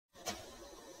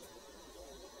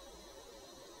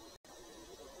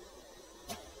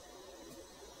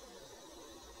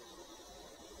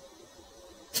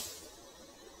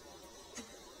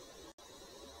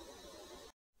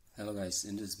Hello guys,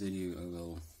 in this video I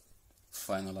will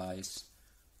finalize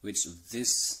which of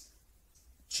this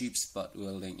cheap spot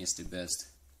welding is the best.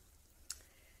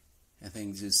 I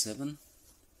think this is 7.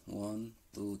 1,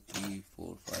 2, 3,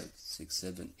 4, 5, 6,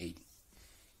 7, 8.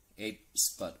 8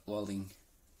 spot welding.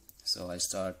 So I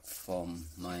start from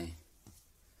my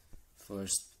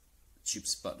first cheap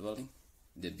spot welding,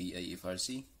 the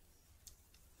BAFRC.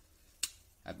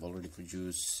 I've already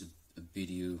produced a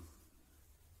video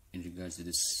in regards to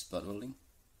this spot welding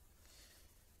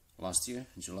last year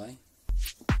in July.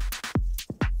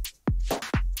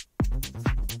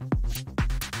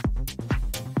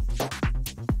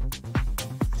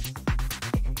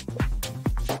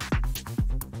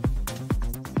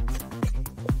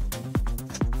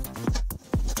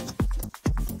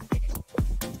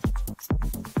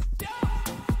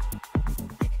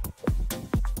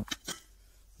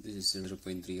 This is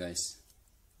 0.3 guys.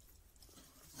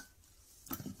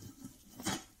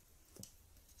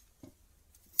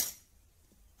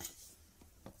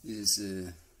 This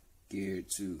is gear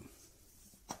 2.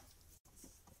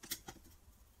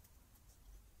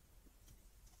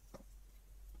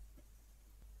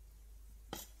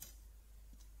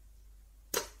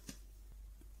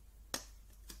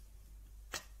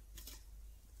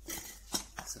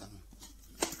 So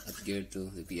at gear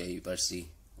 2, the BAFRC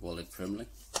welded firmly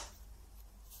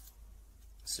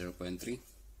 0.3.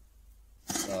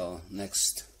 So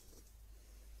next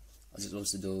I should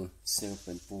also do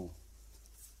 0.4.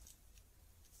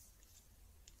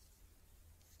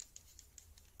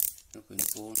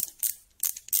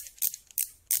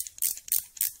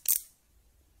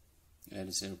 Add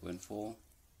 0.4.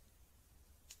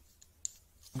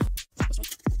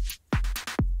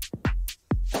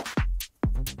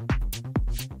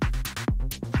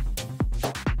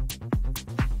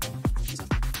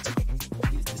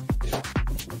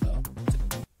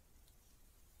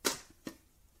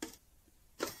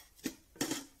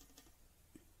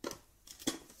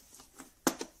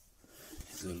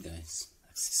 Well guys,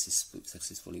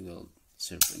 successfully weld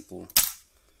 0.4,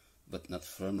 but not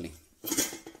firmly.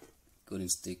 Couldn't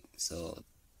stick, so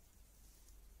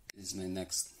this is my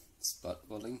next spot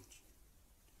welding.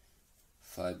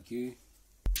 5 gear.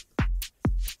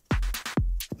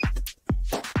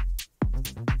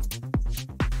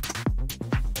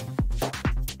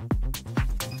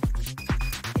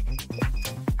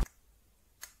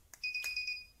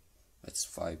 That's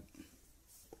 5.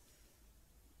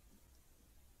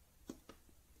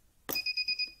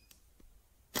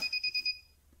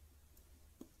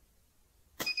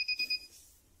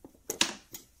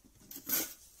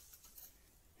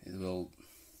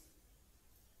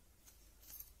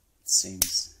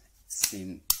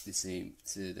 The same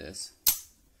to this,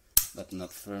 but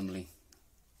not firmly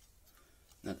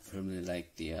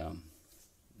like the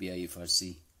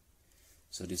BAFRC.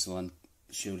 So this one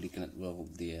surely cannot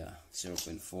weld the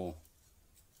 0.4.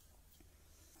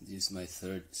 This is my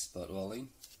third spot welding.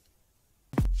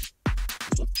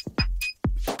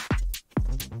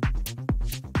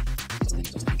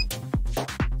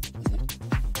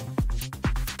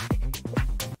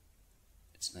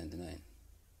 It's 99.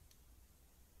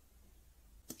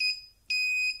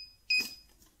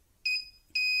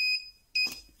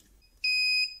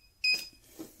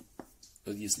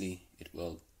 Obviously it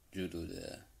will due to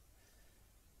the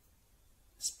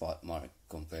spot mark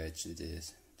compared to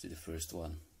the first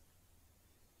one,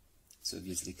 so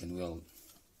obviously can weld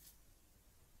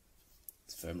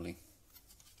firmly.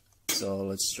 So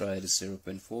let's try the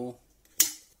 0.4.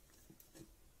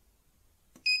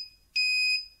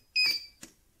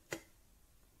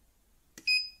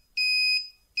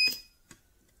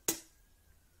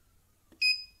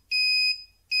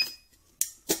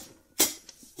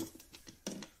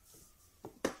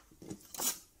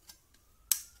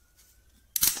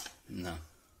 No,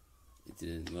 it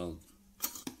didn't weld.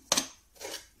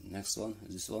 Next one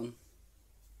is this one,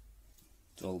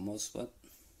 12 mod spot.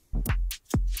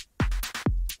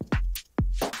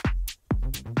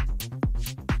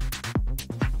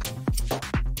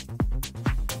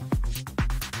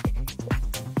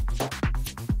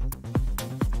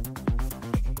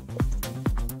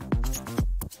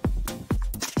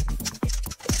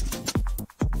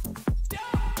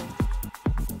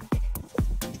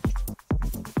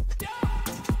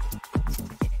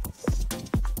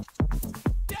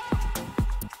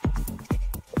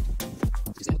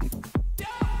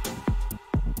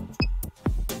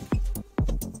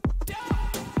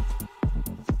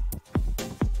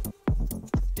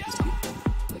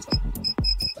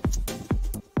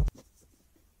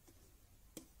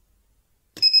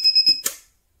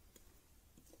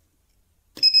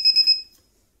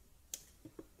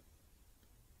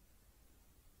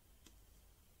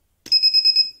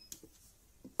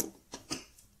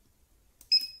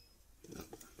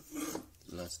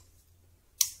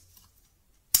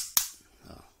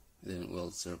 didn't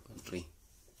weld 0.3.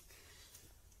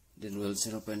 Didn't weld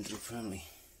 0.3 firmly.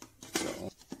 So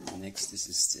next, this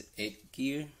is the 8th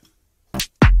gear.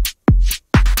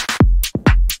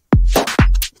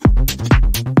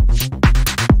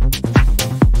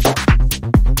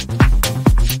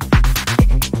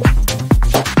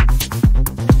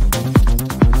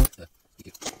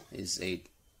 Is 8.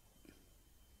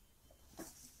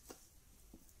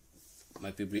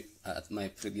 At my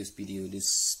previous video, this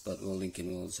spot welding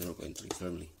can weld 0.3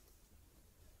 firmly.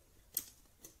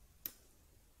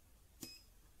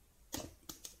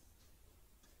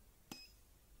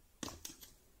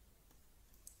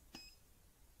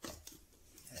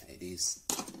 It is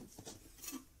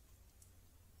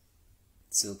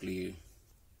so clear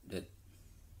that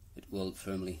it welded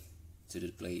firmly to the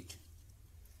plate,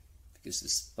 because the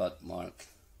spot mark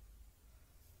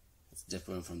is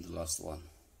different from the last one.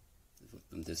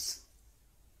 From this,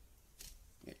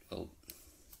 well,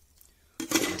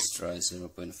 let's try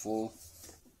 0.4.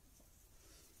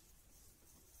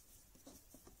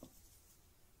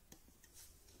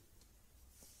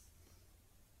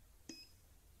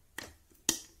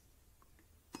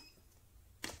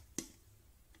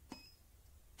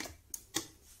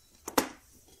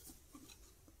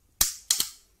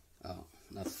 Oh,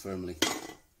 not firmly.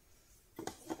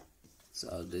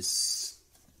 So this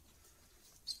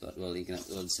spot welding cannot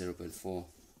weld 0.4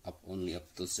 up, only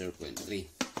up to 0.3.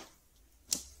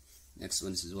 Next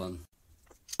one is one.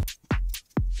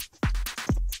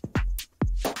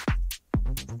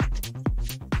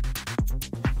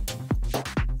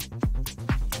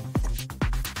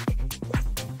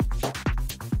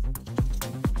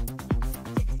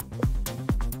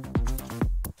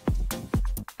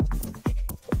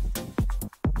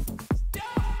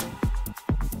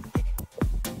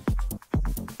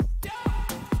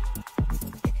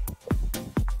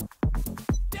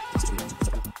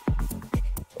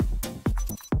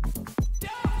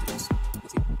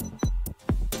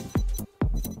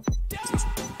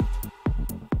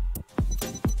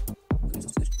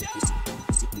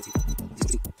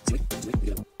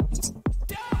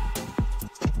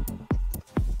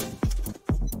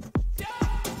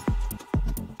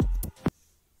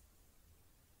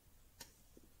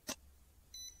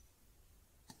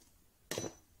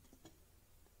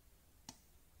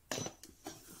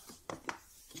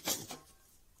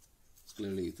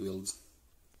 Clearly it welds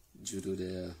due to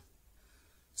the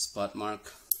spot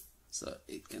mark, so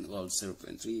it can weld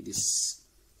 0.3.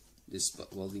 This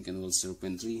spot welding can weld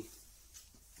 0.3.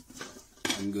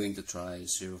 I'm going to try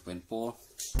 0.4.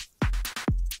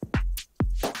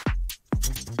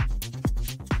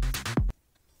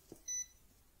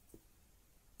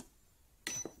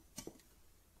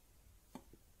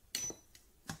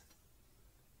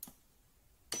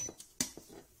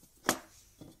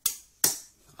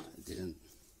 Didn't.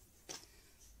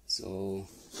 So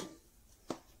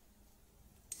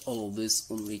all of this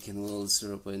only can weld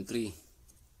 0.3.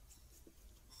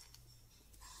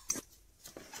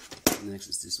 Next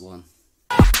is this one.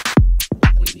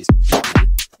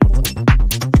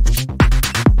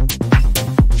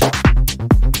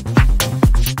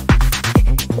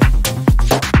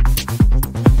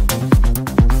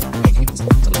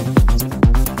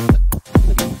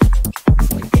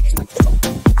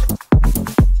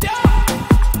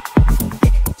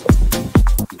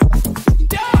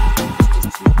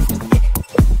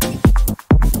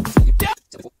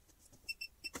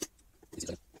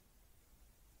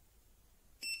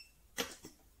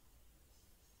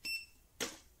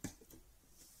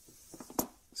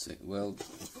 So weld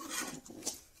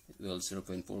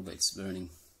 0.4, but it's burning.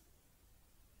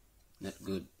 Not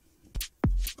good.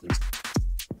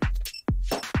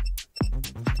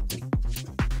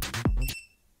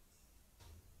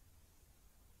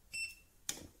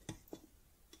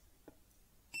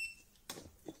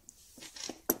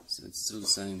 So it's still the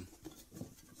same.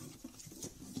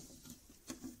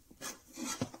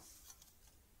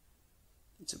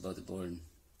 It's about the board.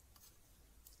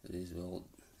 It is weld,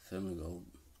 firmly weld.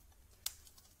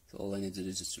 So all I need to do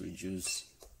is just reduce.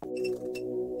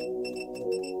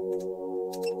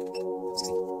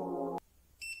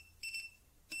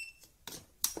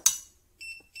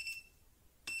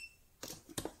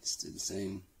 Still the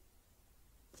same.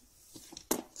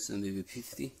 So maybe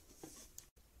 50.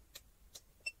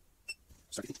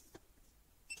 Sorry.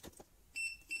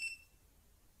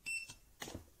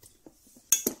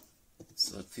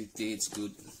 So at 50 it's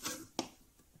good.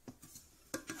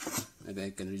 Maybe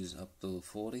I can reduce up to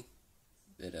 40,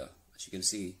 but as you can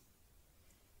see,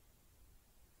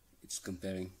 it's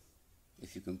comparing.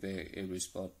 If you compare every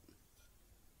spot,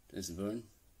 there's a burn,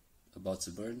 about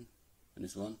to burn, and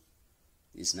this one,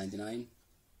 is 99,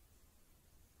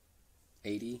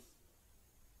 80,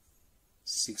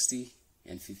 60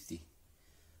 and 50.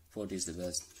 40 is the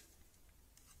best.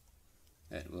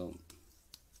 Right, well,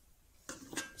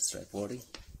 let's try 40.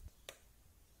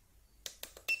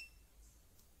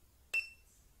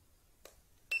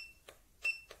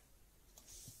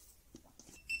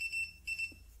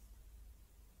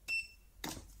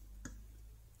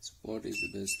 So 40 is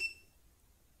the best.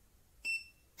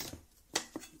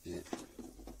 Yeah.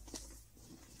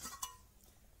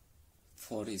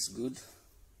 40 is good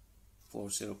for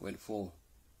 0.4.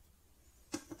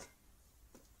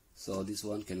 So this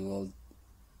one can weld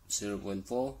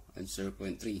 0.4 and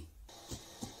 0.3.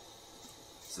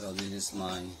 So this is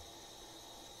my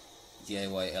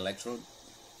DIY electrode.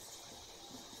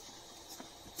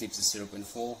 Tips is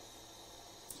 0.4.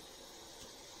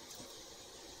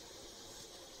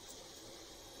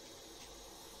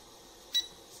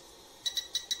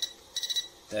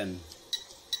 Then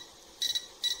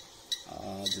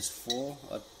just 4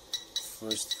 at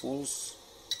first falls,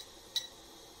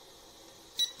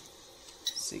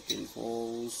 second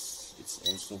falls, it's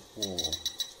also 4,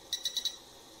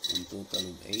 in total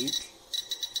of 8.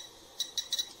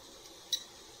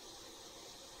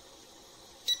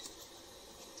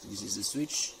 This is the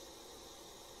switch.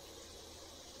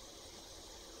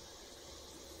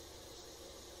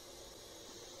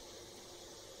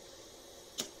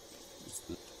 It's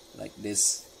good. Like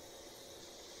this.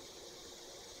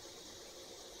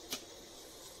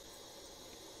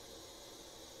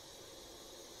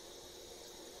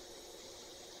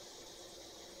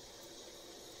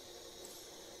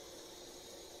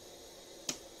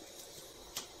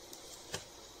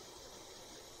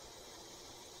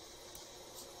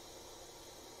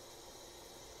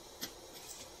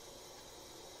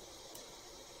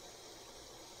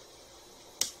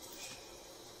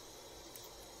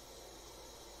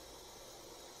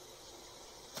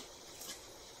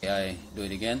 I do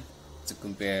it again to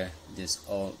compare this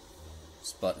all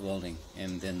spot welding,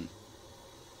 and then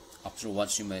after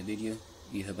watching my video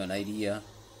you have an idea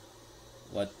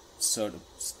what sort of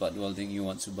spot welding you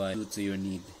want to buy due to your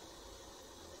need.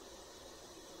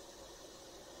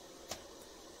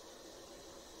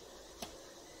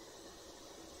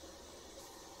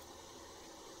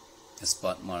 A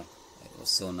spot mark, it was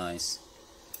so nice.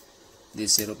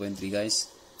 This 0.3 guys,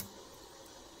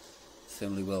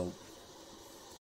 family weld.